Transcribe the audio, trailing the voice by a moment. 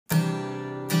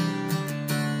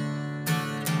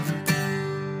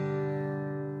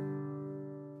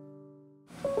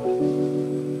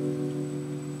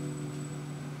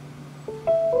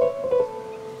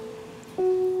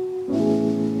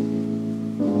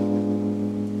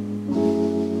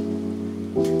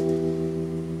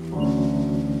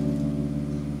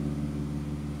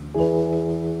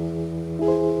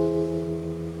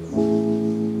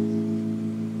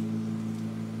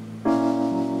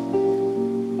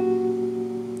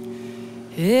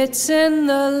It's in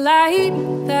the light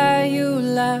that you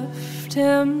left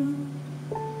him.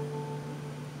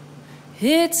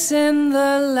 It's in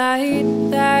the light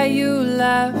that you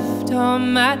left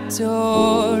on my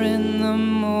door in the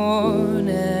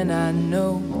morning. I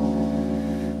know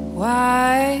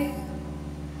why,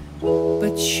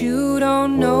 but you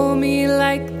don't know me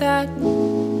like that.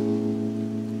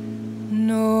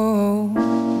 No,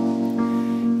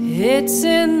 it's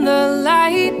in the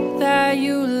light that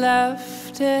you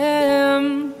left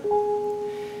him.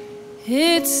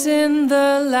 It's in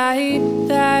the light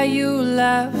that you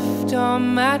left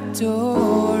on my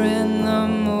door in the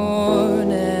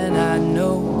morning. I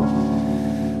know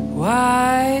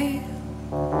why,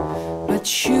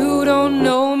 but you don't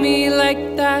know me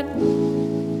like that.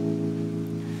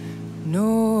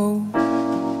 No,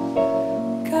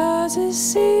 'cause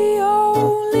it's the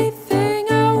only thing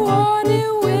I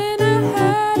wanted when I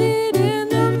had it in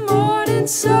the morning.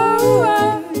 So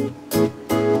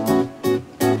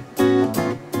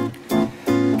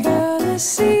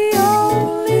it's the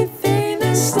only thing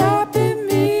that's stopping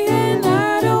me, and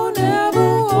I don't ever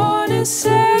wanna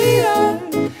say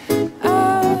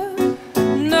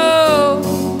no,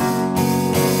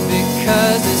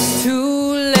 because it's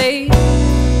too late.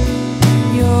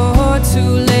 You're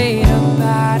too late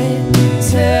about it.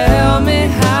 Tell me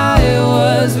how it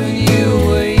was when you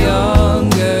were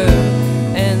younger,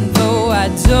 and though I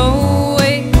don't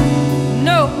wait,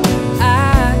 no,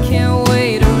 I can't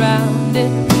wait around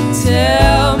it.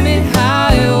 Tell me how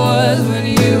it was when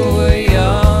you were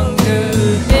younger.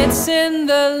 It's in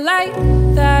the light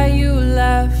that you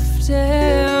left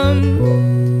him.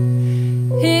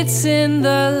 It's in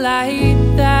the light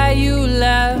that you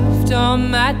left on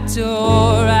my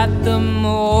door at the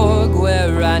morgue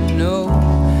where I know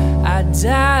I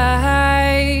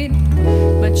died,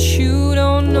 but you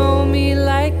don't